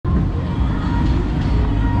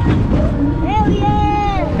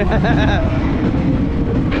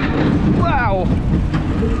Wow!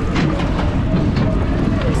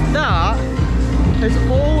 That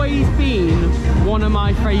has always been one of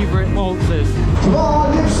my favourite waltzes. Come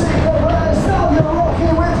on, you sing the verse, now you're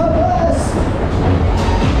rocking with the verse.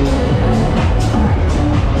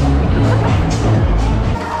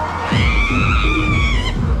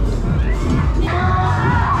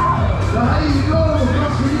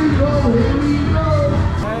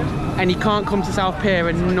 And you can't come to South Pier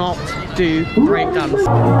and not do breakdance.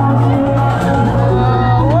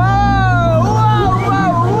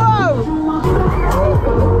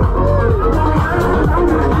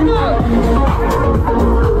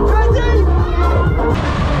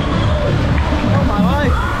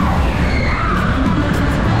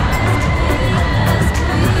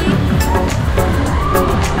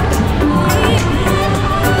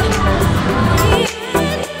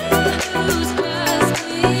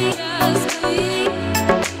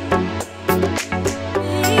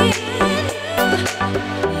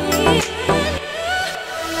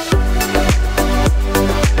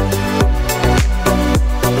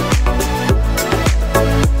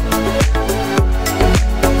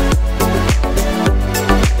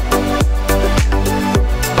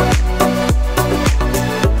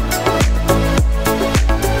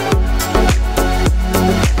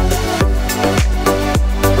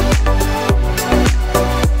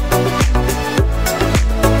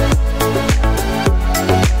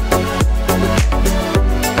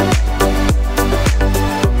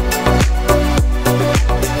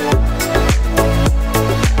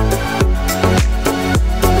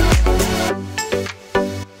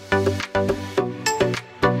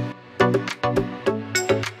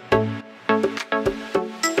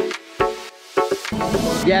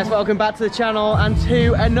 Yes, welcome back to the channel and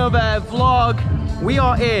to another vlog. We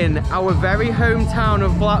are in our very hometown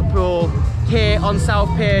of Blackpool here on South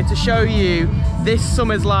Pier to show you this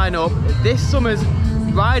summer's lineup, this summer's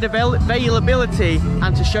ride availability,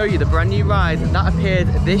 and to show you the brand new ride that appeared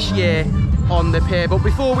this year on the pier. But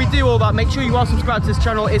before we do all that, make sure you are subscribed to this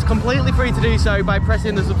channel. It's completely free to do so by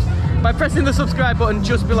pressing the subscribe button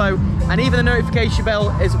just below, and even the notification bell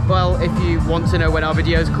as well if you want to know when our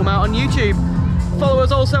videos come out on YouTube. Follow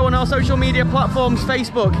us also on our social media platforms,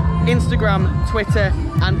 Facebook, Instagram, Twitter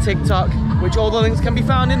and TikTok, which all the links can be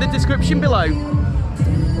found in the description below.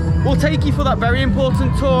 We'll take you for that very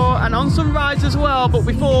important tour and on some rides as well, but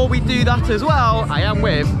before we do that as well, I am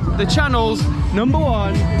with the channel's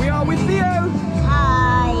 #1. We are with Theo.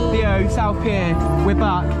 Hi. Theo, South Pier, we're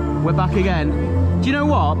back again. Do you know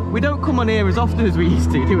what? We don't come on here as often as we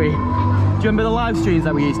used to, do we? Do you remember the live streams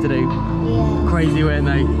that we used to do? Yeah. Crazy, weren't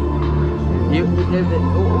they?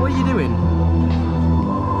 What are you doing?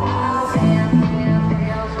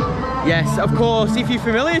 Yes, of course, if you're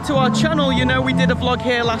familiar to our channel, you know we did a vlog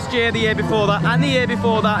here last year, the year before that, and the year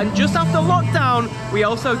before that, and just after lockdown, we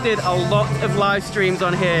also did a lot of live streams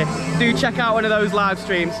on here. Do check out one of those live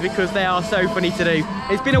streams because they are so funny to do.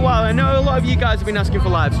 It's been a while. I know a lot of you guys have been asking for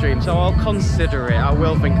live streams, so I'll consider it. I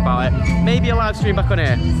will think about it. Maybe a live stream back on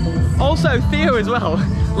here. Also, Theo as well,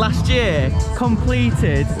 last year,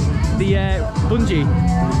 completed the bungee,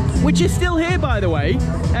 which is still here, by the way.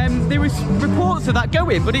 There was reports of that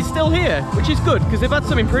going, but it's still here, which is good because they've had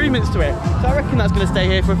some improvements to it. So I reckon that's going to stay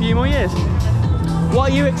here for a few more years. What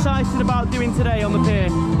are you excited about doing today on the pier?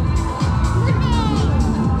 Money.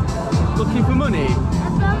 Looking for money?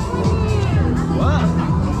 What?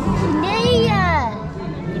 Yeah.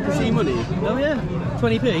 You can see money? Oh yeah,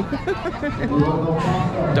 20p.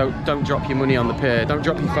 Don't drop your money on the pier. Don't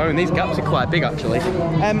drop your phone. These gaps are quite big actually.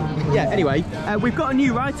 Yeah, anyway, we've got a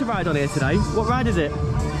new ride to ride on here today. What ride is it?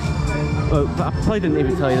 Oh, I probably didn't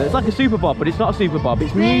even tell you that. It's like a Super Bob, but it's not a Super Bob.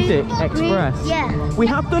 It's Music Express. Yeah. We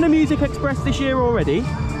have done a Music Express this year already.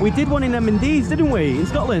 We did one in M&D's, didn't we? In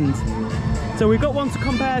Scotland. So we've got one to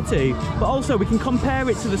compare to, but also we can compare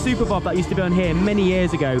it to the Super Bob that used to be on here many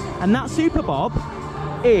years ago. And that Super Bob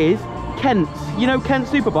is Kent's. You know Kent's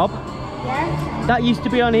Super Bob? Yeah. That used to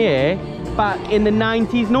be on here back in the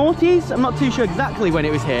 90s, noughties. I'm not too sure exactly when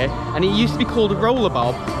it was here. And it used to be called a Roller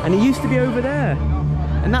Bob, and it used to be over there.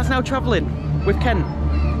 And that's now travelling with Kent.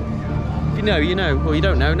 If you know, you know. Well, you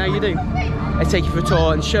don't know, now you do. I take you for a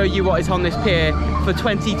tour and show you what is on this pier for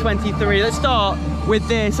 2023. Let's start with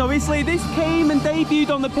this. Obviously, this came and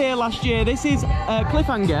debuted on the pier last year. This is a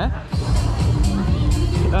cliffhanger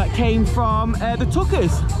that came from the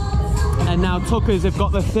Tuckers. And now Tuckers have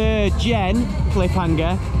got the 3rd gen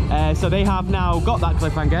cliffhanger. So they have now got that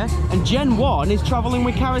cliffhanger. And Gen 1 is travelling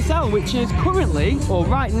with Carousel, which is currently, or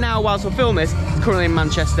right now whilst we film this, it's currently in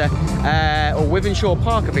Manchester, or Wivenshaw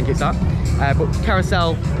Park, I think it's at. But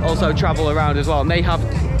Carousel also travel around as well. And they have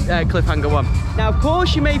cliffhanger one. Now, of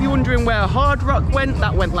course, you may be wondering where Hard Rock went.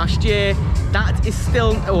 That went last year. That is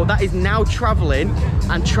still, or that is now travelling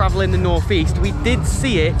the northeast. We did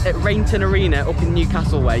see it at Rainton Arena up in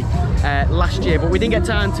Newcastle Way last year, but we didn't get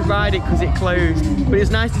time to ride it because it closed. But it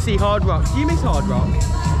was nice to see Hard Rock. Do you miss Hard Rock?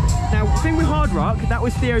 Now, the thing with Hard Rock, that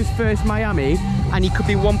was Theo's first Miami, and you could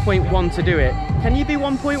be 1.1 to do it. Can you be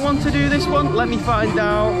 1.1 to do this one? Let me find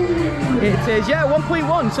out. It is, yeah,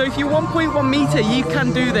 1.1. So if you're 1.1 meter, you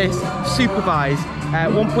can do this supervised.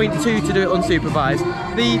 1.2 to do it unsupervised.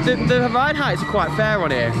 The ride heights are quite fair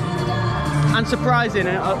on here. And surprising,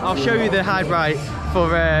 and I'll show you the hide right for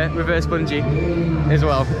reverse bungee as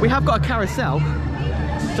well. We have got a carousel.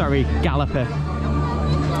 Sorry, galloper.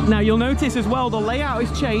 Now you'll notice as well the layout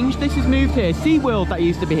has changed. This has moved here. SeaWorld that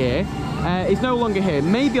used to be here is no longer here.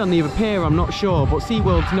 Maybe on the other pier, I'm not sure, but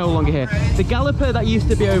SeaWorld's no longer here. The galloper that used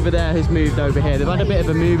to be over there has moved over here. They've had a bit of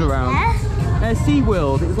a move around.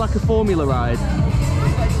 SeaWorld, it was like a formula ride.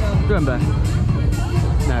 Remember?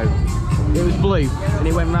 No. It was blue and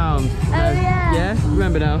it went round. Oh yeah. Yeah?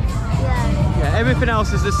 Remember now? Yeah. Yeah, everything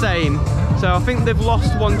else is the same. So I think they've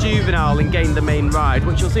lost one juvenile and gained the main ride,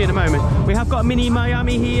 which you'll see in a moment. We have got a mini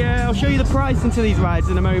Miami here. I'll show you the price into these rides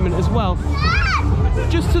in a moment as well.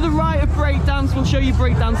 Just to the right of breakdance, we'll show you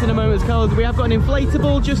breakdance in a moment as well. We have got an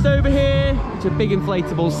inflatable just over here. It's a big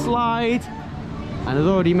inflatable slide. And as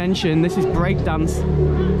already mentioned, this is breakdance.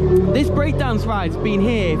 This breakdance ride's been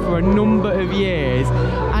here for a number of years,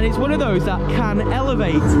 and it's one of those that can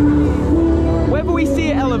elevate. Whether we see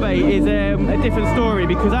it elevate is a different story,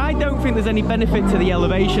 because I don't think there's any benefit to the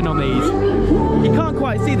elevation on these. You can't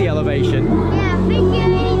quite see the elevation. Yeah, I think it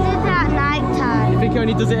only does that at night time. You think it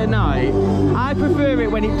only does it at night? I prefer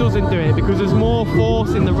it when it doesn't do it, because there's more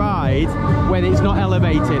force in the ride when it's not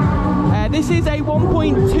elevating. This is a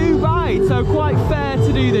 1.2 ride, so quite fair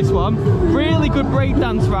to do this one. Really good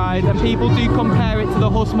breakdance ride, and people do compare it to the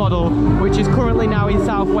Huss model, which is currently now in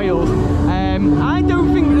South Wales. I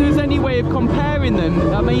don't think there's any way of comparing them.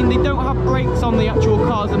 I mean, they don't have brakes on the actual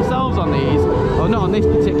cars themselves on these, or not on this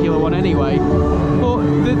particular one anyway. But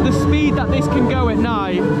the speed that this can go at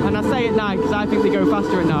night, and I say at night because I think they go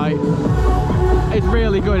faster at night, it's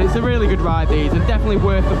really good. It's a really good ride, these, and definitely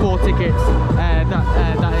worth the 4 tickets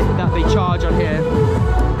that they charge on here.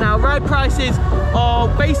 Now, ride prices are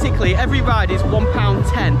basically, every ride is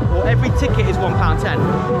 £1.10, or every ticket is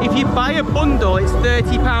 £1.10. If you buy a bundle, it's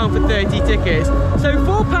 £30 for 30 tickets. So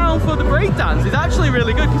 £4 for the breakdance is actually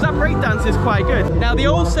really good, because that breakdance is quite good. Now, they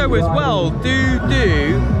also as well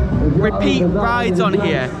do repeat rides on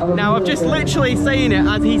here. Now, I'm just literally saying it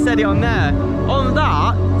as he said it on there. On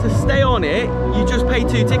that, to stay on it, you just pay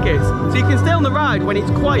 2 tickets. So you can stay on the ride when it's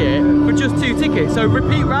quiet for just 2 tickets. So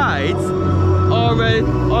repeat rides are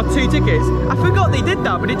 2 tickets. I forgot they did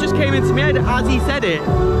that, but it just came into my head as he said it.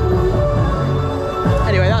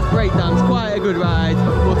 Anyway, that's breakdance, quite a good ride.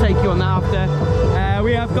 We'll take you on that after.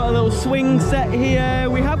 We have got a little swing set here.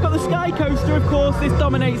 We have got the Sky Coaster, of course. This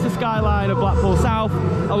dominates the skyline of Blackpool South,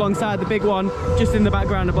 alongside the big one just in the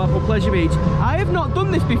background of Blackpool Pleasure Beach. I have not done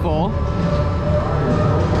this before,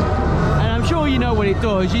 and I'm sure you know what it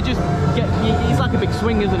does. You just get, it's like a big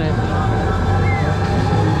swing, isn't it?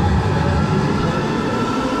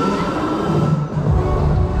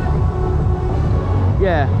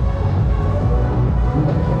 Yeah.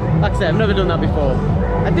 Like I said, I've never done that before.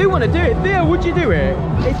 I do want to do it. Theo, would you do it?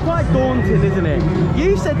 It's quite daunting, isn't it?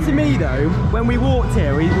 You said to me though, when we walked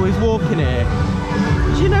here, we was walking here,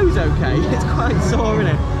 is your nose okay? It's quite sore,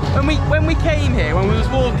 isn't it? When we came here, when we was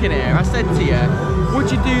walking here, I said to you,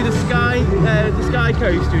 would you do the Sky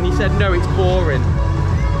Coaster? And you said, no, it's boring.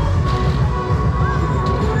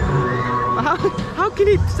 How can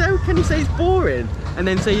you say it's boring and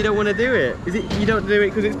then say you don't want to do it? Is it you don't do it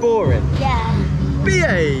because it's boring? Yeah.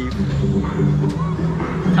 Behave!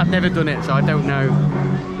 I've never done it, so I don't know.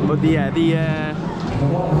 But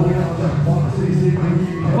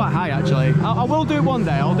quite high actually. I will do it one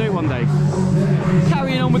day, I'll do it one day.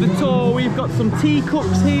 Carrying on with the tour, we've got some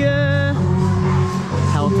teacups here.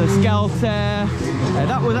 Helter Skelter.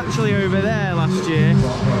 That was actually over there last year.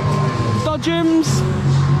 Dodgems.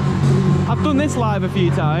 I've done this live a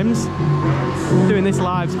few times. Doing this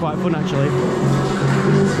live's quite fun actually.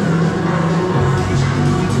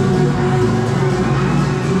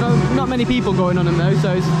 Not many people going on them though,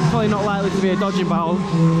 so it's probably not likely to be a dodging battle.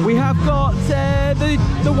 We have got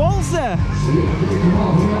the waltzer.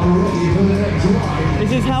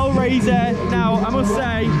 This is Hellraiser. Now I must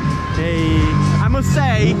say,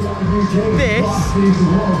 this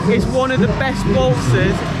is one of the best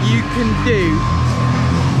waltzers you can do.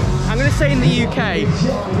 I'm going to say in the UK,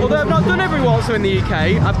 although I've not done every waltzer in the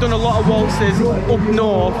UK, I've done a lot of waltzes up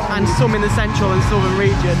north and some in the central and southern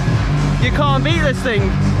region. You can't beat this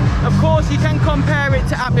thing. Of course, you can compare it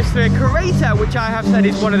to Atmosphere Curator, which I have said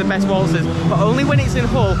is one of the best waltzes, but only when it's in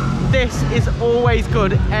Hull. This is always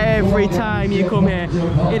good every time you come here.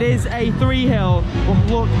 It is a 3-hill, but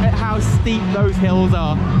look at how steep those hills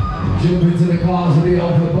are. Jump into the cars of the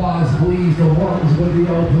open bars, please. The ones with the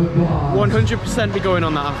open bars. 100% be going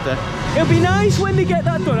on that after. It'll be nice when they get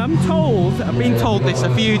that done. I've been told this a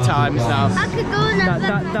few times now. I could go on that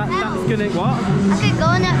by myself. That's gonna, what? I could go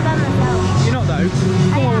on that by myself. You're not though.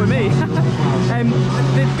 Come on with me.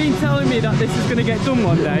 They've been telling me that this is going to get done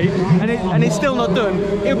one day, and it's still not done.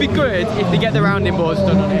 It would be good if they get the rounding boards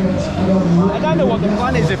done on it. I don't know what the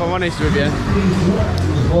plan is, if I'm honest with you.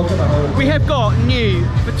 We have got new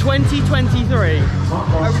for 2023 a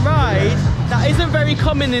ride that isn't very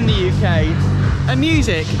common in the UK, a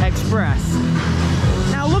Music Express.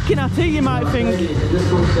 Now looking at it, you might think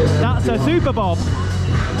that's a Super Bob.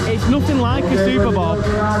 It's nothing like a Super Bob.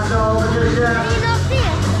 Can you not see it?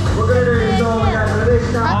 At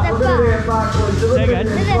the back. Say again.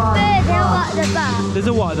 There's a third hill at the back. There's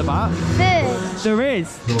a what at the back? Third. There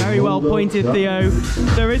is. Very well pointed, Theo.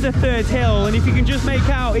 There is a third hill, and if you can just make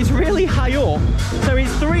out, it's really high up. So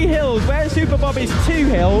it's 3 hills. Where Super Bob is 2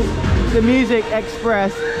 hills, the Music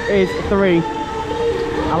Express is 3.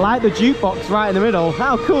 I like the jukebox right in the middle.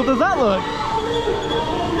 How cool does that look?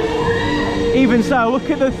 Even so, look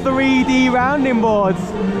at the 3D rounding boards.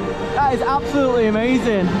 That is absolutely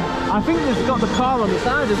amazing. I think there's got the car on the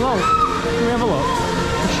side as well. Can we have a look?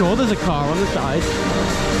 I'm sure there's a car on the side.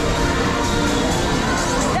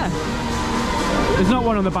 Yeah. There's not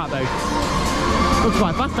one on the back though. Looks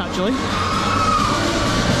quite fast actually.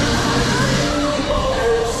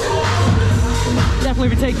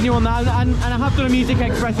 Definitely be taking you on that, and I have done a Music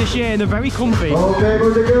Express this year and they're very comfy. Okay,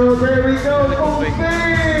 boys and girls, here we go.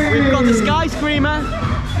 We've got the Sky Screamer.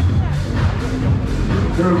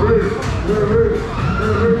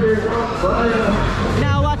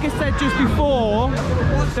 Now, like I said just before,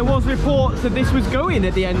 there was reports that this was going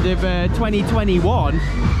at the end of 2021.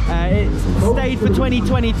 It stayed for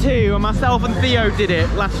 2022, and myself and Theo did it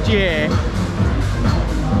last year.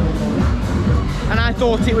 And I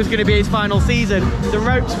thought it was going to be his final season. The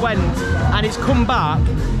ropes went, and it's come back.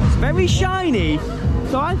 It's very shiny.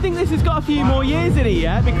 So I think this has got a few more years in it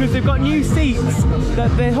yet, because they've got new seats.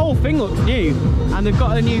 The whole thing looks new, and they've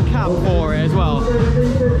got a new cab for it as well.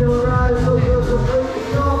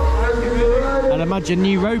 And imagine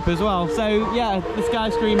new rope as well. So yeah, the Sky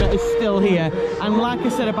Screamer is still here. And like I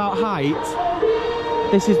said about height,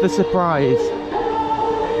 this is the surprise.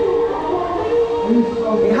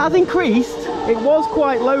 It has increased. It was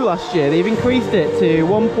quite low last year. They've increased it to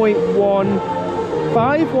 1.15,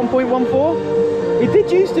 1.14. It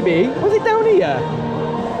did used to be, was it down here?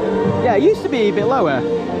 Yeah, it used to be a bit lower.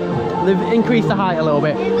 They've increased the height a little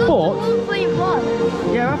bit, but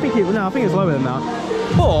 1.1. yeah, I think it's lower than that.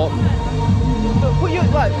 But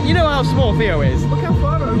you know how small Theo is. Look how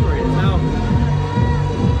far over it is now.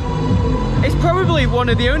 It's probably one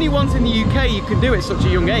of the only ones in the UK you can do at such a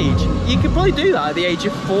young age. You could probably do that at the age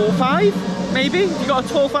of 4 or 5, maybe. You got a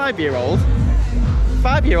tall 5-year-old.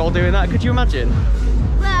 5-year-old doing that, could you imagine?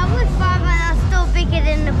 Well, I was 5 and I was still bigger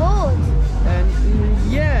than the board.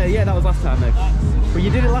 Yeah, that was last time though. But you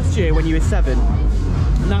did it last year when you were 7,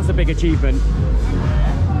 and that's a big achievement.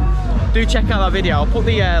 Do check out that video. I'll put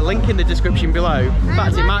the link in the description below. In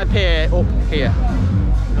fact, it might appear up here.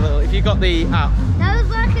 If you got the app. That was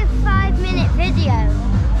like a 5-minute video.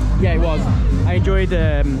 Yeah, it was. I enjoyed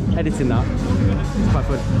editing that. It's quite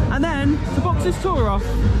fun. And then, to box this tour off,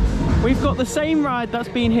 we've got the same ride that's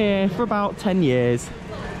been here for about 10 years.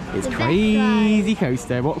 It's Crazy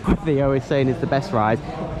Coaster. What Theo is saying is the best ride.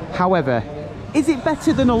 However, is it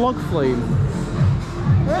better than a log flume?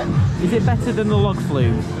 What? Is it better than the log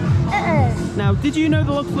flume? Now, did you know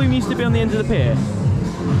the log flume used to be on the end of the pier?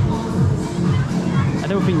 I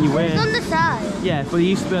don't think you were. It's on the side. Yeah, but it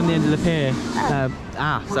used to be on the end of the pier.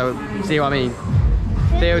 So see what I mean?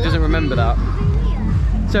 Theo doesn't remember that.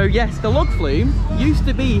 So yes, the log flume used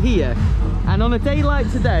to be here, and on a day like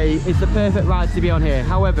today, it's the perfect ride to be on here.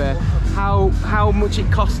 However, how much it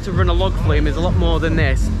costs to run a log flume is a lot more than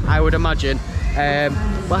this, I would imagine.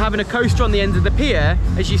 But having a coaster on the end of the pier,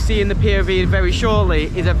 as you see in the POV very shortly,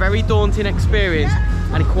 is a very daunting experience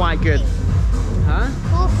and quite good. Huh?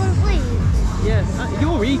 Full complete. Yeah,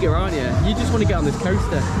 you're eager, aren't you? You just want to get on this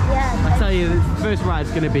coaster. Yeah. I tell you, the first ride's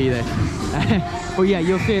going to be this. But yeah,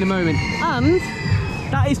 you'll see in a moment. And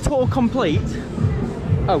that is tour complete.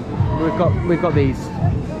 Oh, we've got these.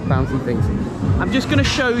 bouncy things. I'm just going to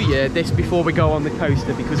show you this before we go on the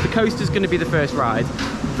coaster, because the coaster is going to be the first ride.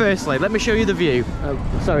 Firstly, let me show you the view. Oh,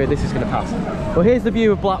 sorry, this is going to pass. Well, here's the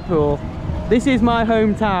view of Blackpool. This is my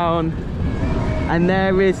hometown, and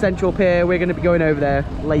there is Central Pier. We're going to be going over there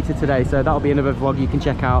later today, so that'll be another vlog you can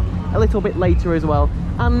check out a little bit later as well.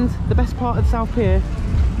 And the best part of South Pier,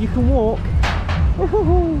 you can walk.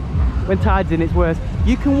 When tide's in, it's worse.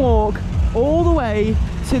 You can walk all the way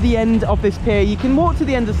to the end of this pier. You can walk to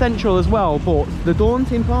the end of Central as well, but the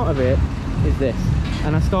daunting part of it is this.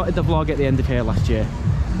 And I started the vlog at the end of here last year.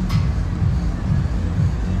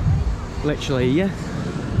 Literally, yes.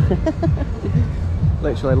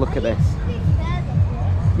 Literally, look at this.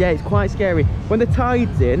 Yeah, it's quite scary. When the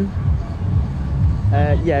tide's in,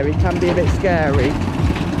 yeah, it can be a bit scary.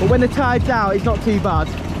 But when the tide's out, it's not too bad.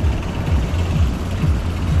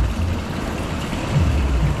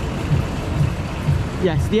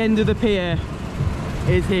 Yes, the end of the pier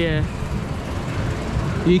is here.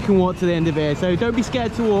 You can walk to the end of here, so don't be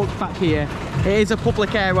scared to walk back here. It is a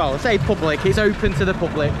public area. Well, I say public, it's open to the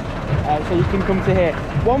public, so you can come to here.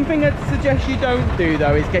 One thing I'd suggest you don't do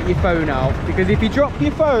though is get your phone out, because if you drop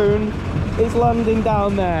your phone, it's landing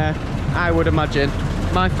down there, I would imagine.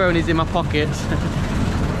 My phone is in my pocket.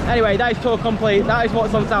 Anyway, that is tour complete. That is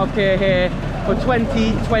what's on South Pier here for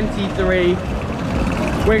 2023.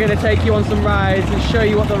 We're going to take you on some rides and show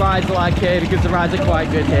you what the rides are like here, because the rides are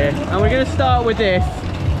quite good here. And we're going to start with this,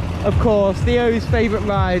 of course, Theo's favourite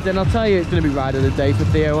ride, and I'll tell you, it's going to be ride of the day for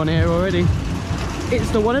Theo on here already.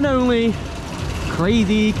 It's the one and only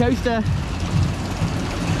Crazy Coaster.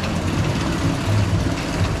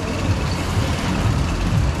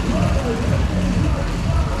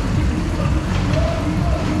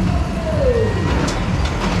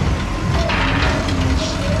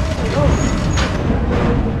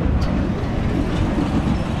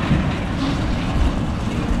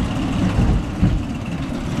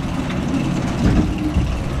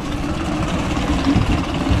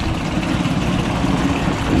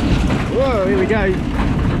 Here we go.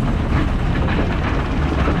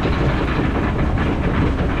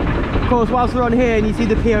 Of course, whilst we're on here and you see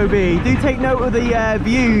the POV, do take note of the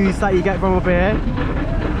views that you get from up here.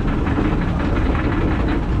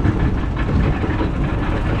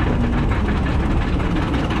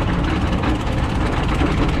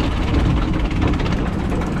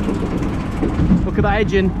 Look at that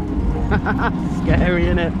edging. Scary,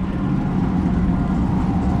 isn't it?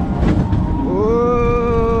 Whoa!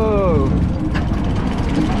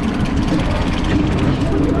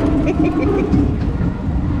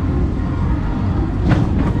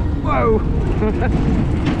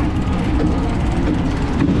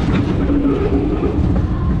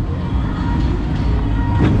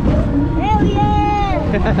 Hell yeah!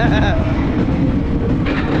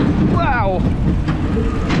 Wow!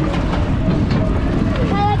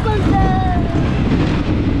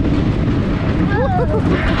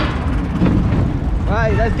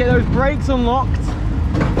 Right, let's get those brakes unlocked.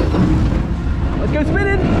 Let's go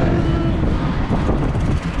spinning!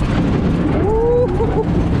 Woo.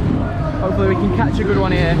 Hopefully we can catch a good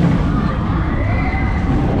one here.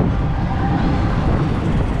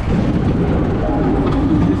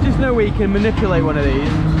 There's just no way you can manipulate one of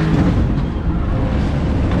these.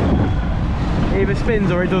 It either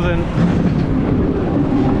spins or it doesn't.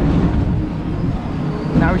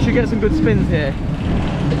 Now we should get some good spins here.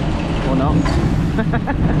 Or not.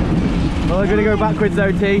 Well, we're going to go backwards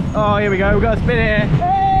though, T. Oh, here we go. We've got a spin here.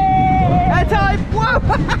 Air time! Whoa!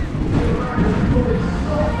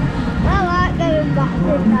 I like going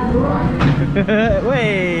backwards now.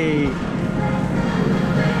 Whee!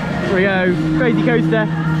 Here we go. Crazy coaster.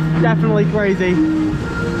 Definitely crazy.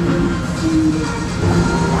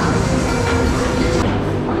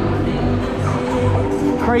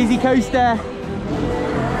 Crazy coaster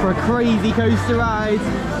for a crazy coaster ride.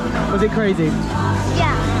 Was it crazy?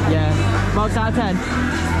 Yeah. Yeah. Marks out of 10?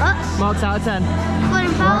 What? Marks out of 10? 1,000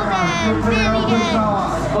 million.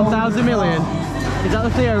 1,000 million? Is that the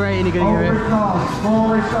Theo rating you're going to give it?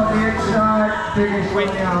 Smallest on the inside, biggest on the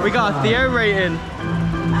outside. We got a Theo rating.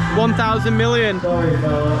 1,000 million. Sorry,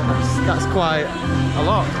 fella. That's quite a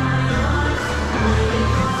lot.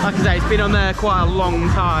 Like I say, it's been on there quite a long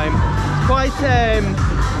time. Quite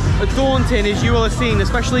daunting, as you will have seen,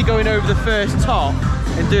 especially going over the first top.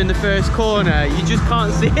 and doing the first corner, you just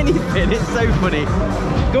can't see anything. It's so funny.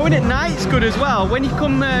 Going at night's good as well. When you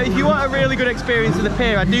come, if you want a really good experience of the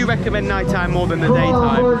pier, I do recommend nighttime more than the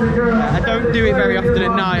daytime. I don't do it very often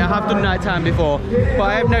at night. I have done nighttime before, but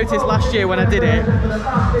I have noticed last year when I did it,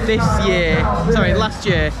 last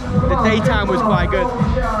year, the daytime was quite good.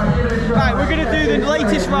 Right, we're gonna do the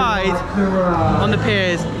latest ride on the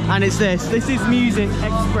piers, and it's this. This is Music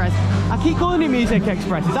Express. I keep calling it Music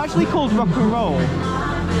Express. It's actually called Rock and Roll.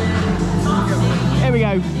 Here we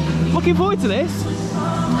go. Looking forward to this.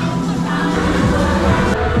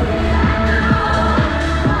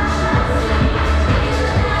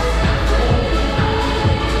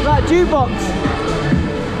 Right, jukebox.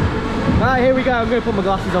 Right, here we go. I'm going to put my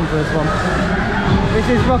glasses on for this one. This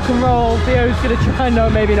is Rock and Roll. Theo's going to try, no,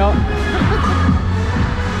 maybe not.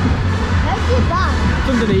 It's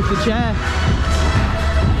underneath the chair.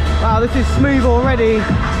 Wow, this is smooth already.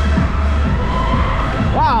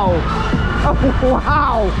 Wow. Oh,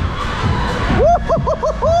 wow.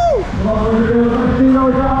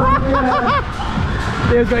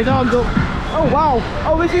 Theo's got his arms up. Oh, wow.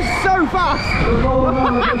 Oh, this is so fast. I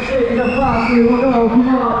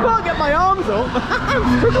can't get my arms up.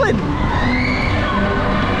 I'm struggling.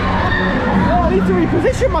 Oh, I need to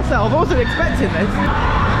reposition myself. I wasn't expecting this.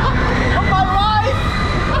 On my life.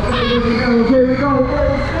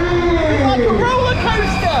 It's like a roller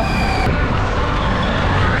coaster.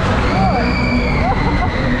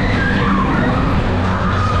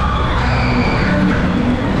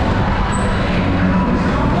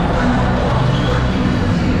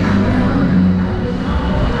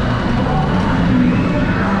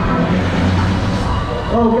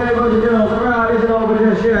 Okay, boys and girls, the ride isn't over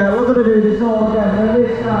just yet. We're going to do this all again, and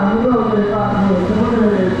this time we won't do it backwards, so we're going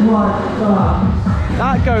to do it twice to start.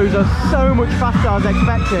 That goes so much faster than I was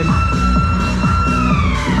expecting.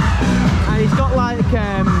 And he's got like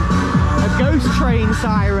a ghost train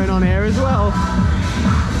siren on here as well.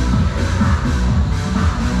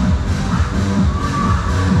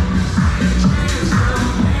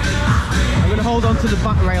 I'm going to hold on to the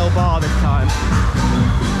back rail bar this time.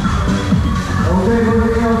 Okay, boys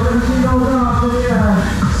and girls, let's see those arms in the air.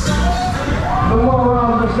 The more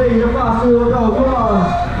around the sea, the faster we'll go, come on.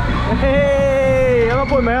 Hey, I'm not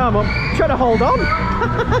putting my arm up. I'm trying to hold on.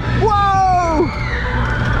 Whoa!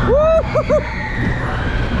 Woo!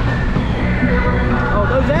 Oh,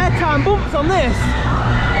 those airtime bumps on this.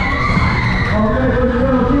 Okay, boys and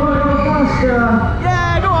girls, you want to go faster?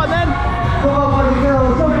 Yeah, go on then. Come on, boys and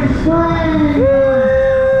girls, somebody scream!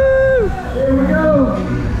 Woo! Here we go.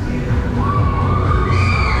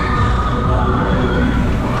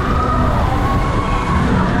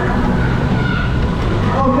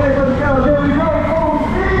 Okay, here we go, full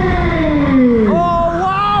speed! Oh,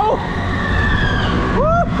 wow!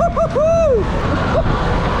 Woo-hoo-hoo-hoo!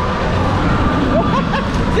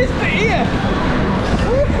 This bit here!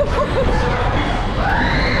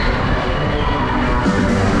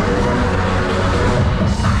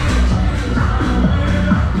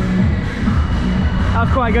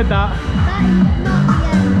 That's quite good, that. That is not the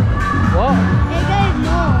end. What? It goes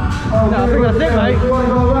more. No, I think that's it, mate. You want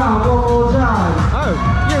to go around one more time? Oh,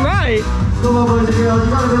 you're right. Come on, boys and girls, you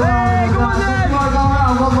got to go around. Hey, come on then. You want to go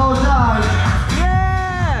around one more time?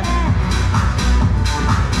 Yeah!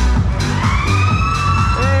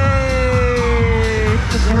 Hey!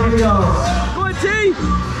 Here we go. Go on, T!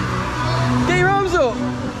 Get your arms up!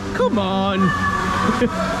 Come on!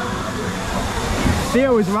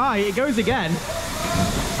 Theo was right, it goes again.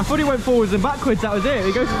 I thought it went forwards and backwards, that was it.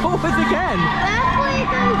 It goes forwards again. That's why it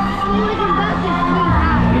goes forward and backwards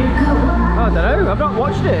 3 times. Oh, I don't know, I've not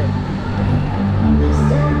watched it.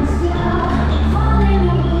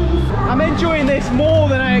 I'm enjoying this more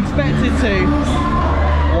than I expected to.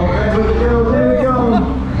 Okay, boys and girls, here we go.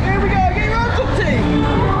 Here we go, get your arms up, T!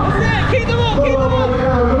 That's it, keep them up, keep them up!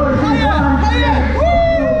 Higher, higher! Woo!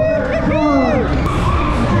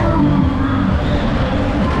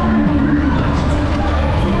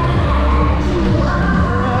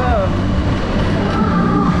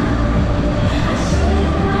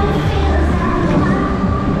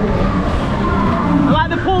 I like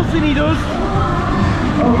the pulsing he does.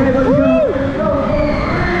 Okay, let's go. Here we go.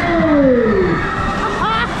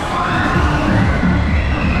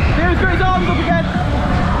 Theo's got his arms up again.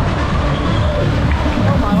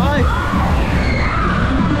 Oh my life.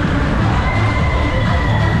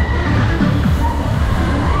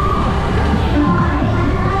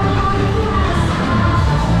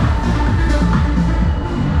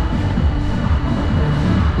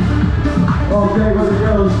 Okay, boys and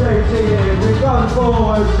girls, stay seated. We've gone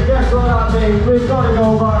forwards, so guess what that means? We've got to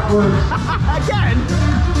go backwards. Again?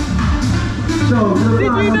 So, to the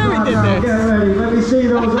do you know it did this? Get ready, let me see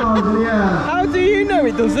those arms in the air. How do you know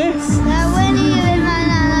it does this? When you in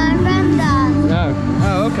my friend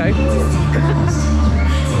Oh, okay.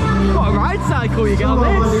 What a ride cycle you get on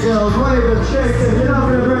Come on, this. girls, wave and shake it. You're not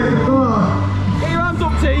going to break it. Come on. Get your arms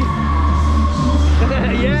up, T.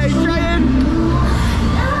 Yeah, he's trying.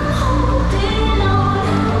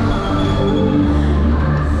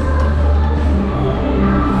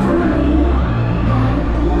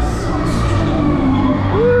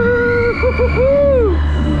 Woo!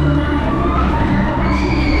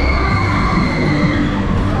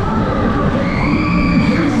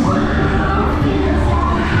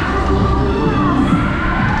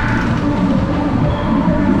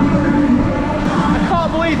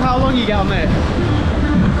 How long you get on there?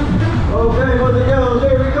 Okay, boys and girls,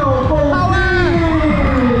 here we go. Power!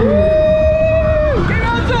 Get your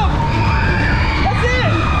hands up! That's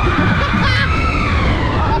it!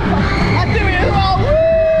 I do it as well! Woo!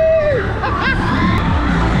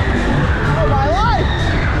 Oh my life!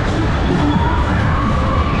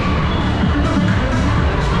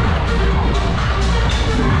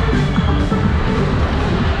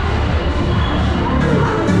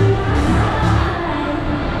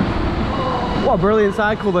 What a brilliant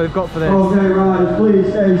cycle they've got for this. Okay, riders, please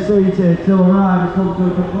stay seated till the ride has come to a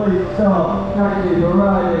complete stop. Thank you for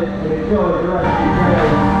riding and enjoy the rest of the day.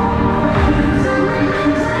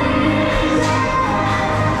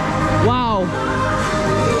 Wow.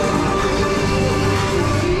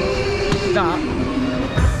 That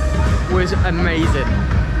was amazing.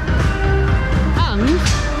 And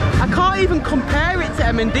I can't even compare it to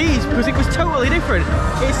M&D's because it was totally different.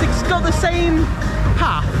 It's got the same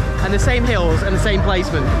path and the same hills and the same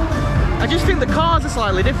placement. I just think the cars are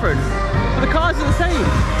slightly different, but the cars are the same.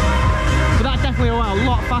 But that definitely went a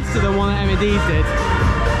lot faster than one that M&D's did.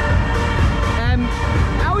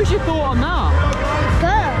 How was your thought on that?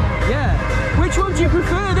 Good. Yeah. Which one do you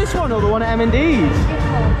prefer, this one or the one at M&D's?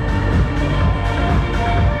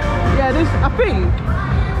 Yeah, I think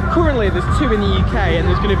currently there's 2 in the UK and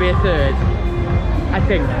there's going to be a third, I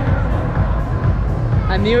think.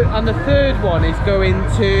 And the third one is going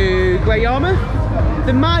to Great Yarmouth.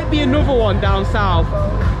 There might be another one down south,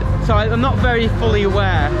 so I'm not very fully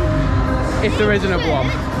aware if there is another one.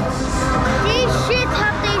 These should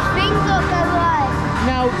have these things up as well.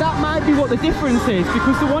 Now that might be what the difference is,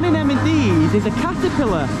 because the one in M&D's is a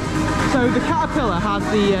Caterpillar. So the Caterpillar has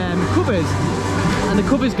the covers, and the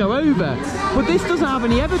covers go over. But this doesn't have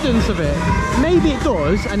any evidence of it. Maybe it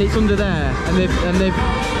does, and it's under there, and they've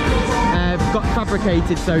got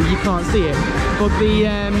fabricated so you can't see it. But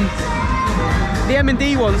the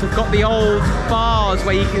M&D ones have got the old bars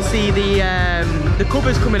where you can see the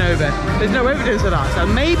covers coming over. There's no evidence of that, so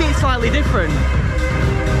maybe it's slightly different.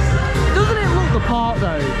 Doesn't it look the part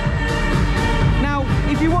though? Now,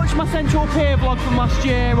 if you watch my Central Pier vlog from last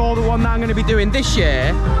year or the one that I'm going to be doing this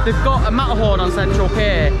year, they've got a Matterhorn on Central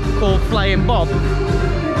Pier called Flying Bob.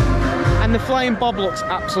 And the Flying Bob looks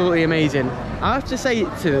absolutely amazing. I have to say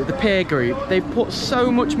to the pier group, they've put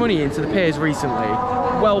so much money into the piers recently.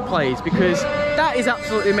 Well played, because that is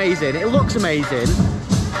absolutely amazing. It looks amazing.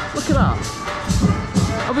 Look at that.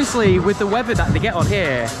 Obviously, with the weather that they get on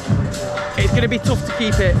here, it's going to be tough to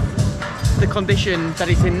keep it the condition that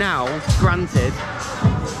it's in now, granted.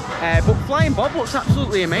 But Flying Bob looks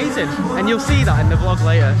absolutely amazing. And you'll see that in the vlog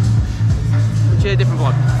later. Which is a different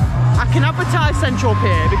vlog. I can advertise Central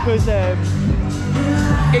Pier because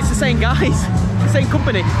it's the same guys, the same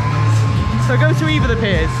company. So go to either of the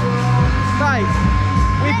piers. Right,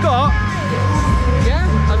 we've got, yeah,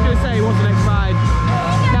 I was going to say, what's the next ride?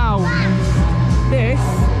 Now, this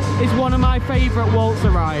is one of my favourite waltzer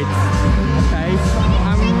rides, okay?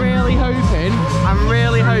 I'm really hoping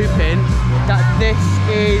that this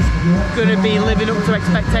is going to be living up to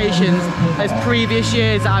expectations as previous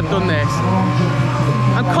years that I've done this.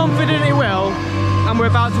 I'm confident it will, and we're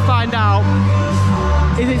about to find out.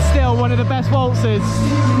 Is it still one of the best waltzers?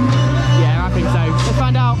 Yeah, I think so. Let's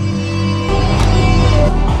find out.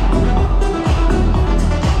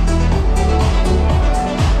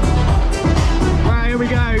 Right, here we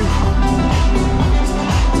go.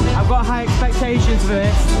 I've got high expectations for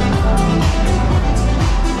this,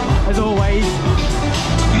 as always.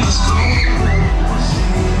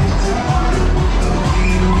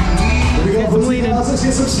 Get some leaning. Let's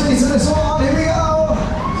get some space in this one. Here we go.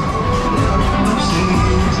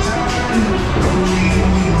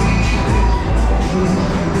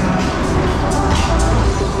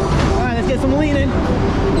 Alright, let's get some leaning.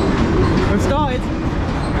 We've started.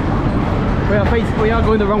 We are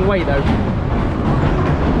going the wrong way though.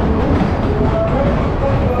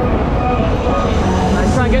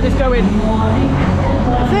 Let's try and get this going.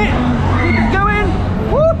 That's it. Keep it going.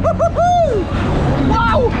 Woo-hoo-hoo-hoo.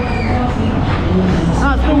 Wow.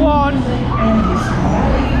 That's the one.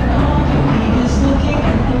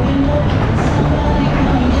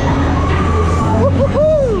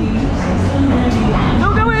 Woo-hoo-hoo.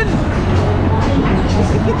 Still going.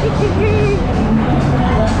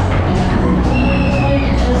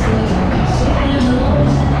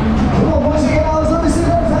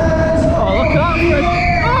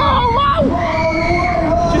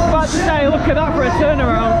 Look at that for a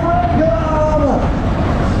turnaround.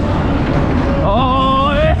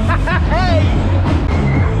 Oh, hey!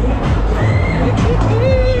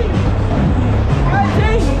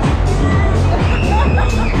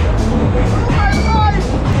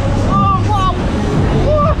 Oh, wow!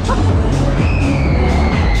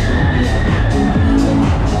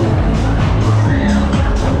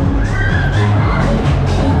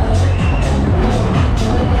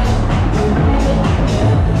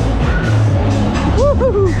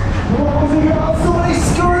 Somebody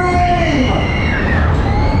scream!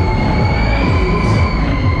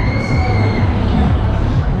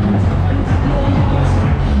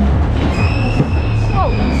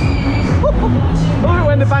 Oh! Love it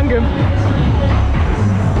when they bang him.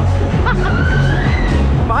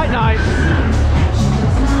 Fight night.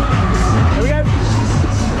 Here we go.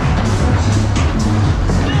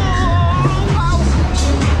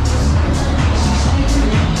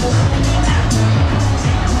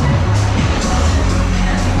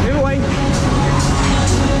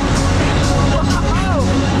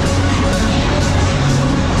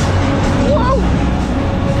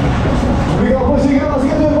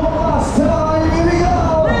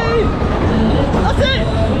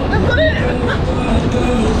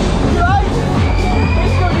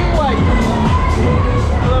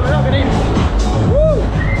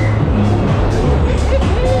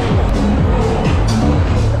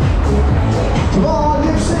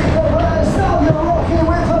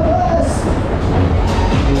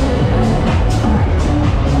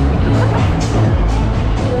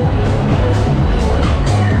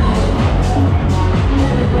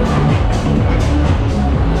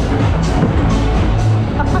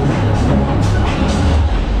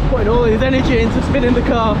 All his energy into spinning the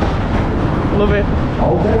car. Love it.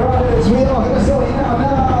 Okay, riders, we are going to start you now.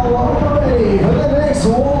 Ready for the next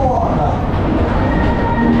one.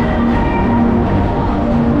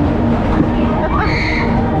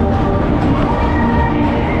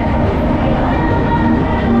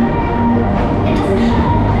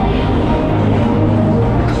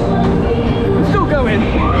 We're still going.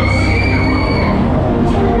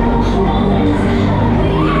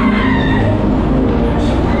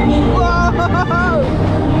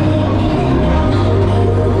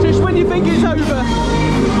 Just when you think it's over.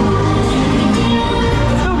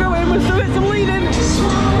 Still going, we're still leading.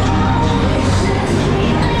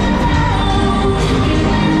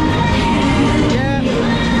 Yeah.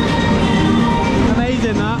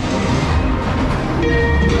 Amazing that.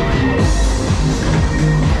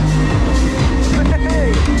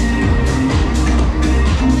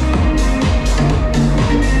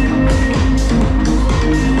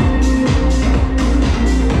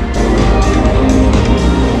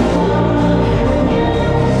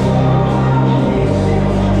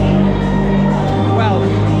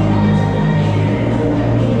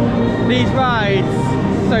 These rides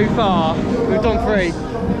so far, we've done 3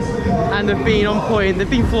 and they've been on point, they've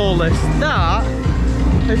been flawless. That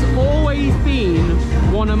has always been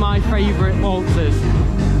one of my favourite waltzes,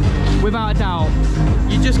 without a doubt.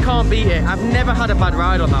 You just can't beat it. I've never had a bad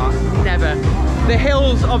ride on that, never. The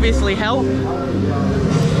hills obviously help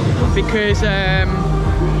because they're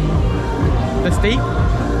steep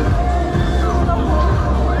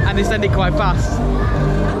and they send it quite fast.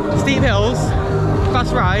 Steep hills,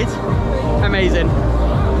 fast ride, amazing.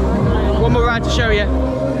 One more ride to show you,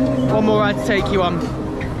 one more ride to take you on,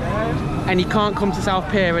 and you can't come to South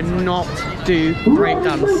Pier and not do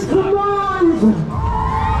breakdance.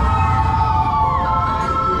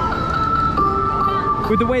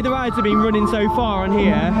 With the way the rides have been running so far on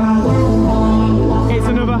here, it's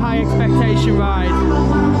another high expectation ride.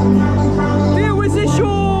 Theo,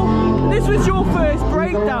 this was your first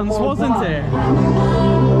breakdance, wasn't it?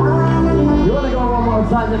 You want to go one more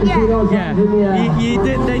time? Let me see those Yeah, hands in the air. you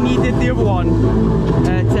did. Then you did the other one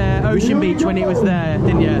at Ocean Beach when it was there,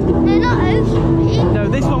 didn't you? They're not Ocean Beach. No,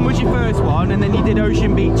 this one was your first one, and then you did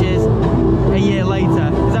Ocean Beaches a year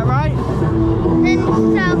later. Is that right? Then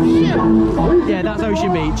South Shore. Yeah, that's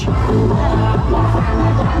Ocean Beach.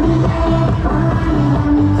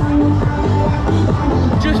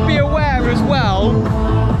 Just be aware as well,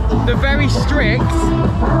 they're very strict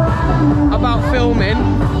about filming,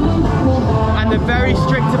 and they're very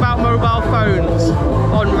strict about mobile phones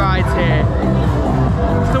on rides here.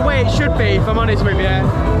 It's the way it should be, if I'm honest with you.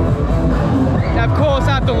 Now, of course,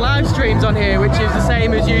 I've done live streams on here, which is the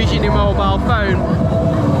same as using your mobile phone.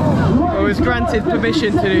 I was granted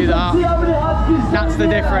permission to do that. That's the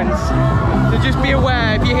difference. So just be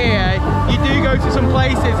aware, if you're here, you do go to some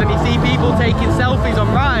places and you see people taking selfies on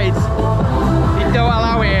rides. You don't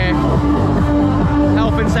allow it here.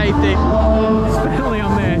 Health and safety. Especially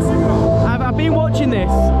on this. I've been watching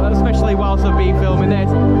this, especially whilst I've been filming this.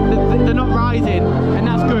 They're not rising, and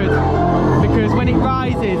that's good. Because when it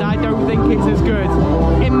rises, I don't think it's as good,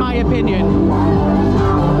 in my opinion.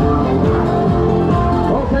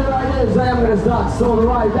 Okay, riders, I am going to start slowing the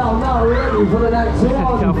ride down now. Ready for the next one?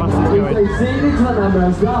 How fast it's going. Please stay seated, remember,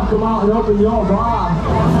 and staff come out and open your bar.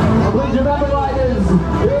 And please remember, riders,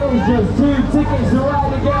 it is just 2 tickets to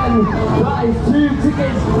ride again. That is 2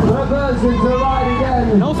 tickets per person to ride again.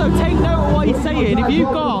 And also take note of what he's saying. If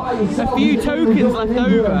you've got a few tokens left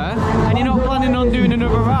over and you're not planning on doing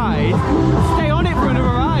another ride, stay on it for another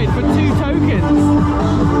ride for 2 tokens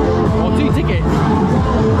or 2 tickets.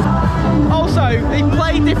 Also, they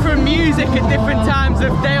play different music at different times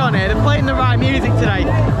of day on here. They're playing the right music today,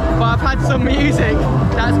 but I've had some music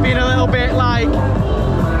that's been a little bit like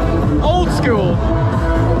old school,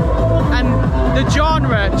 and the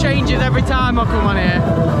genre changes every time I come on here.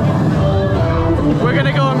 We're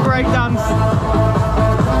gonna go and break dance.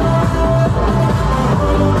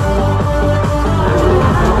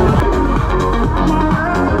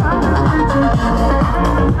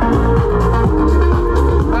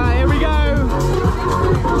 Alright, here we go.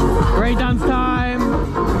 Break dance time.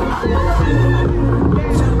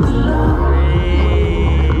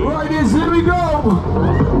 Riders, here we go.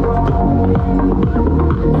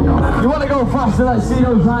 You want to go faster? Let's see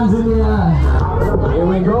those hands in the air. Here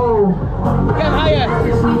we go. Get higher.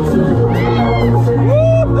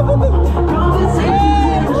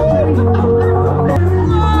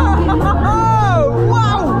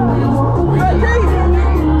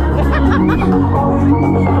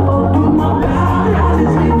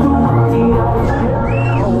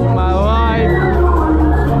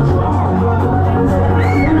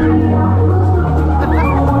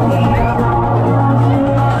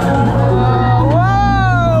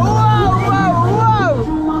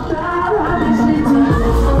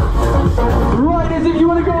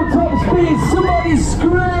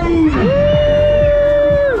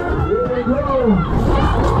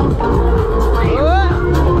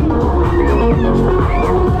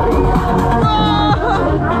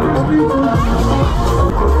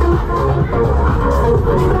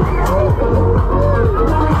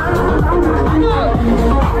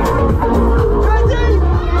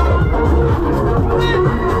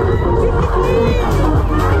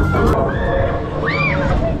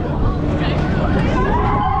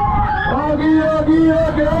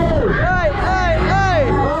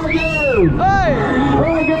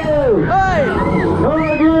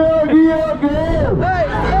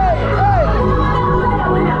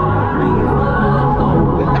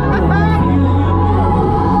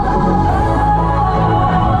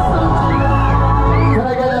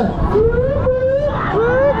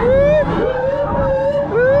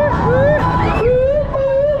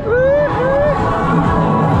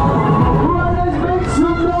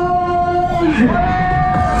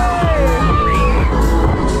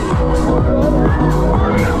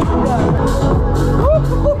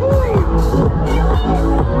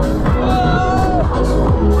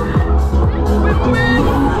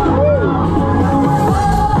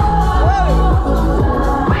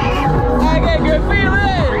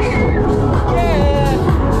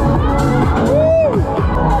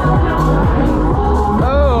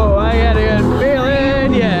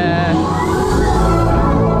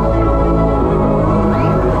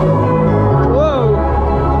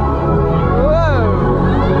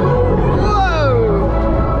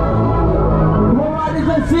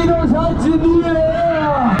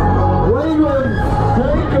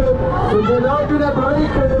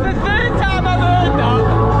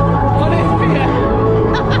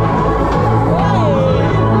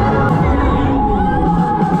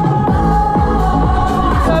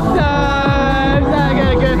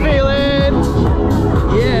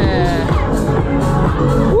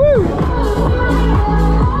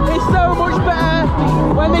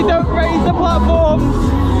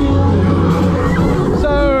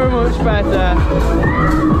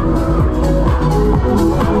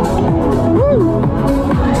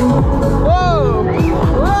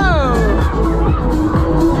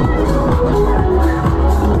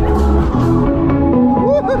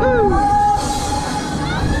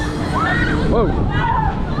 Whoa.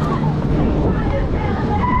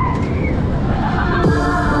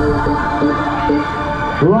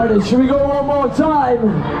 Right, then, should we go one more time?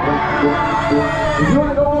 If you want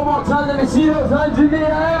to go one more time, let me see those hands in the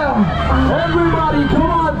air. Everybody,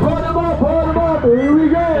 come on, put them up, put them up. Here we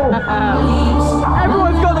go.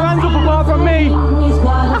 Everyone's got their hands up apart from me.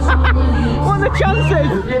 What are the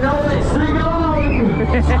chances? You know, let's sing along.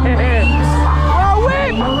 Oh,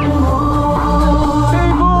 whip!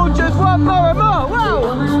 People just want more and more. Wow!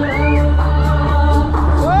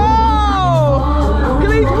 Whoa! Look at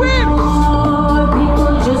these whips!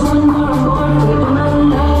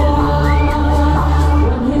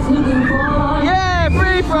 Yeah,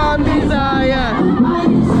 free from desire.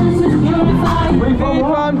 Free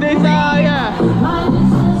from desire.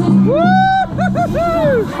 Woo!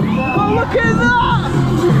 Oh, look at that!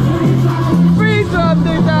 Free from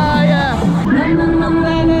desire.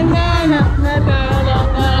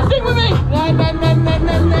 Sing with me.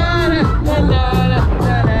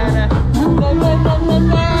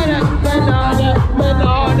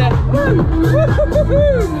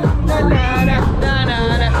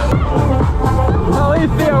 Oh,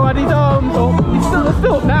 here's Theo had his arms up. He's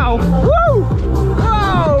still up now. Woo!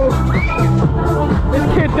 Whoa! This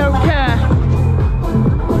kid don't care.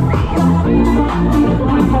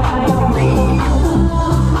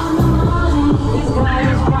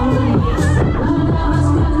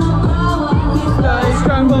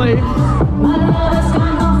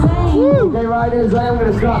 Okay, riders, I am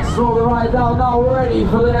going to start to slow the ride down now. We're ready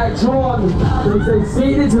for the next one. So we say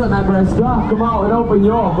seated to the member and staff, come out and open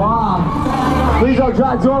your bar. Please don't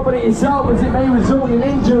try to open it yourself as it may result in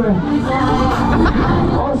injury.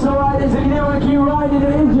 Also, riders, if you don't want to keep riding,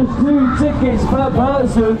 it is just 2 tickets per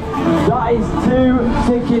person. That is 2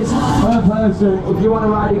 tickets per person if you want to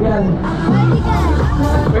ride again.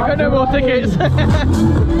 We've got no more tickets.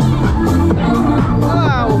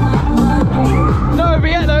 Wow. Not over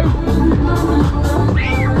yet though.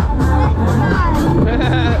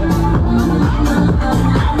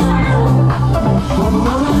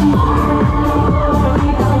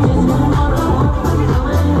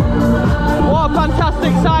 What a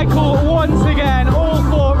fantastic cycle once again. All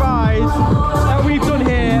 4 rides that we've done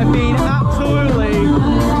here have been absolutely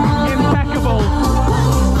impeccable.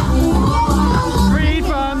 Free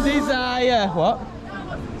from desire. What?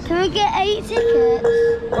 Can we get 8 tickets?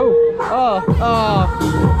 Oh.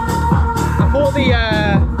 I thought the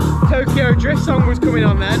Tokyo Drift song was coming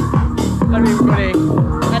on then. That'd be funny.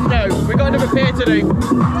 And no, we've got another pier to do. I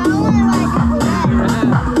want to ride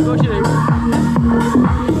it. Of course you do. I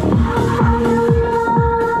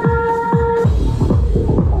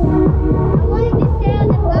wanted to stay on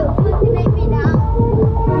the platform to make me down.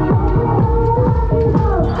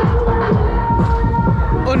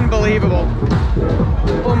 Unbelievable.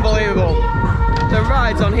 Unbelievable. The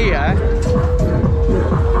rides on here.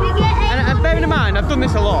 And bearing in mind, I've done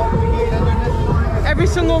this a lot. Every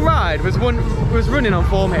single ride was running on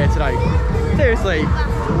form here today. Seriously.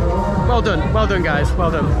 Well done guys,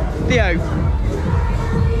 well done. Theo.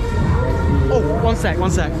 Oh, one sec.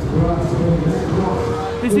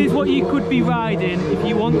 This is what you could be riding if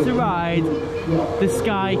you want to ride the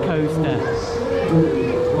Sky Coaster.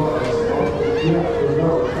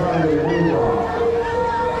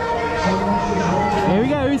 Here he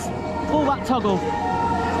goes. Pull that toggle.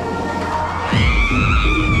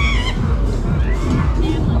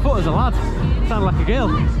 I thought it was a lad. Sounded like a girl.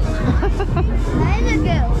 That is a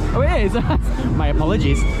girl. Oh, it is? My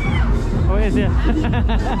apologies. Oh, it is, yeah.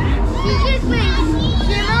 She just went,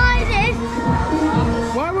 she rides it.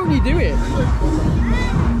 Why won't you do it?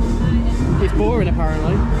 It's boring,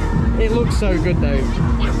 apparently. It looks so good, though.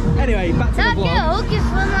 Anyway, back to That the vlog. girl just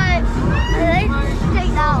went like,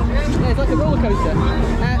 take down. Yeah, it's like a roller coaster.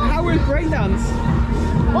 How was breakdance?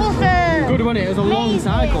 Awesome. Good, wasn't it? It was a long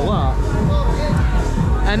Amazing. cycle, that.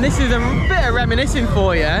 And this is a bit of reminiscing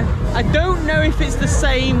for you. I don't know if it's the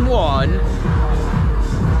same one.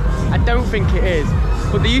 I don't think it is.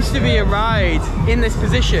 But there used to be a ride in this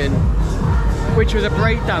position, which was a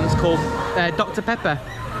breakdance called Dr. Pepper.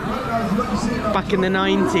 Back in the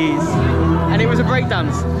 90s. And it was a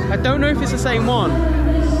breakdance. I don't know if it's the same one.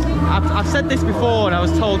 I've said this before and I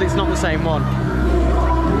was told it's not the same one.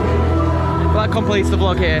 But that completes the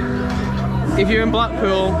vlog here. If you're in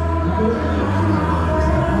Blackpool,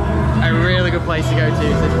 a really good place to go to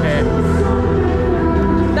is this pier.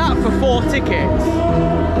 That for 4 tickets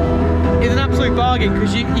is an absolute bargain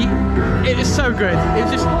because it is so good.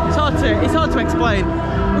 It's hard to explain.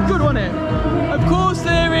 But good, wasn't it? Of course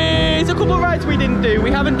there is a couple of rides we didn't do.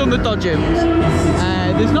 We haven't done the dodgems.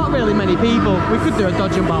 There's not really many people. We could do a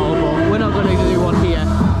dodgem battle, but we're not going to do one here.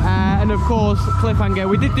 And of course, Cliffhanger.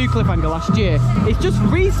 We did do Cliffhanger last year. It's just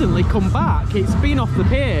recently come back. It's been off the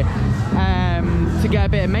pier to get a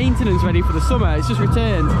bit of maintenance ready for the summer. It's just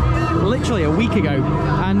returned literally a week ago.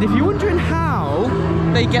 And if you're wondering how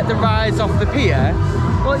they get the rides off the pier,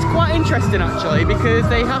 well, it's quite interesting actually, because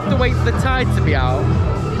they have to wait for the tide to be out.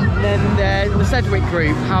 And then the Sedgwick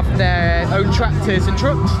group have their own tractors and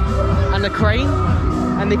trucks and a crane,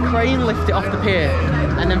 and the crane lift it off the pier,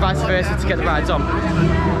 and then vice versa to get the rides on.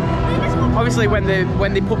 Obviously, when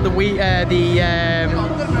they put the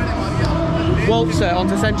Waltzer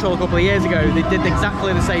onto Central a couple of years ago, they did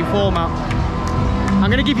exactly the same format. I'm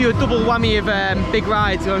going to give you a double whammy of big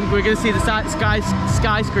rides. We're going to see the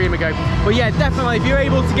Sky Screamer go. But yeah, definitely, if you're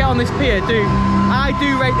able to get on this pier, I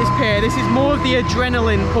do rate this pier. This is more of the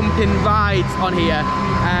adrenaline pumping rides on here.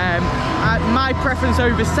 My preference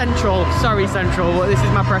over Central, sorry Central, but this is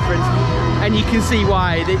my preference. And you can see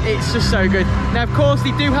why, it's just so good. Now, of course,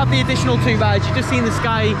 they do have the additional 2 rides. You've just seen the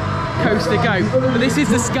Sky Coaster go. But this is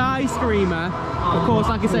the Sky Screamer. Of course,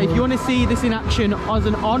 like I say, if you want to see this in action as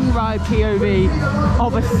an on-ride POV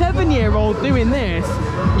of a 7-year-old doing this,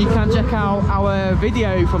 you can check out our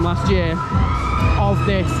video from last year of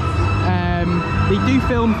this. They do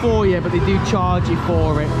film for you, but they do charge you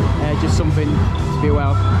for it. Just something to be aware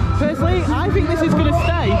of. Personally, I think this is going to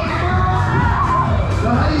stay.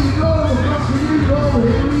 Here you go, here we go.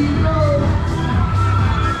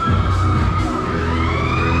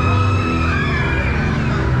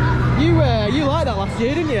 You liked that last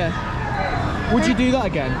year, didn't you? Would you do that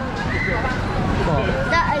again? What?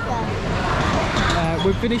 That again.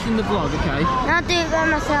 We're finishing the vlog, okay? I'll do it by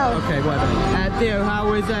myself. Okay, whatever. Theo, how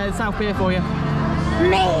was South Pier for you?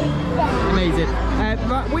 Amazing. Amazing.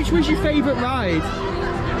 Right, which was your favourite ride?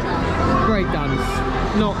 Breakdance.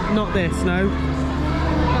 Not this, no?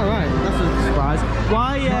 Alright, that's a surprise.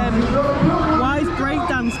 Why is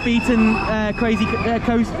breakdance beating Crazy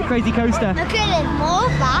Coaster? Look at it, more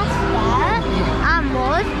faster and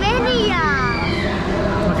more spinnier.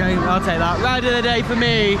 Okay, I'll take that. Ride of the day for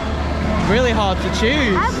me. Really hard to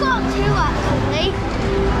choose. I've got 2 actually.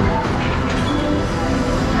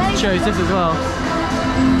 Chose this as well.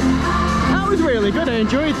 That was really good. I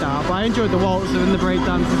enjoyed that, but I enjoyed the waltzer and the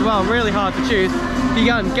breakdance as well. Really hard to choose. You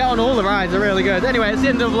can get on all the rides, they're really good. Anyway, it's the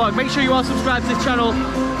end of the vlog. Make sure you are subscribed to this channel.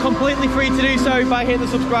 Completely free to do so by hitting the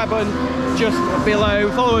subscribe button just below.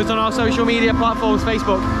 Follow us on our social media platforms,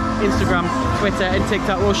 Facebook, Instagram, Twitter and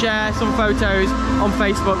TikTok. We'll share some photos on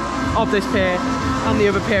Facebook of this pier and the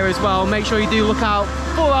other pier as well. Make sure you do look out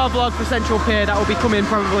for our vlog for Central Pier. That will be coming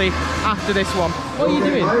probably after this one. What are you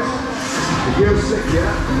doing? You're sick,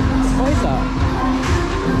 yeah? What is that?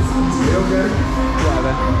 You okay?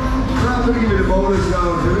 Whatever. I'm going to give you the bonus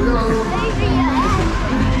now. Here we go.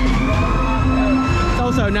 It's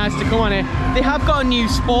also nice to come on here. They have got a new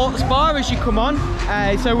sports bar as you come on.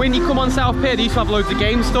 So when you come on South Pier, they used to have loads of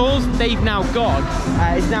game stalls. They've now gone.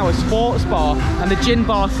 It's now a sports bar, and the gin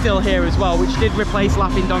bar's still here as well, which did replace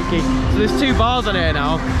Laughing Donkey. So there's 2 bars on here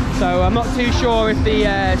now. So I'm not too sure if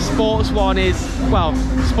the sports one is, well,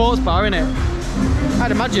 sports bar, innit?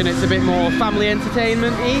 I'd imagine it's a bit more family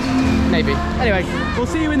entertainment-y. Maybe. Anyway, we'll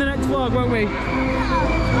see you in the next vlog, won't we?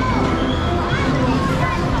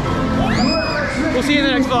 We'll see you in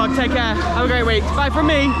the next vlog. Take care. Have a great week. Bye from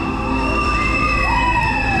me.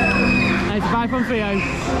 And bye from Theo.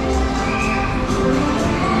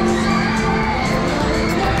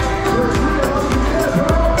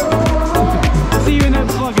 See you in the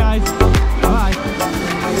next vlog, guys.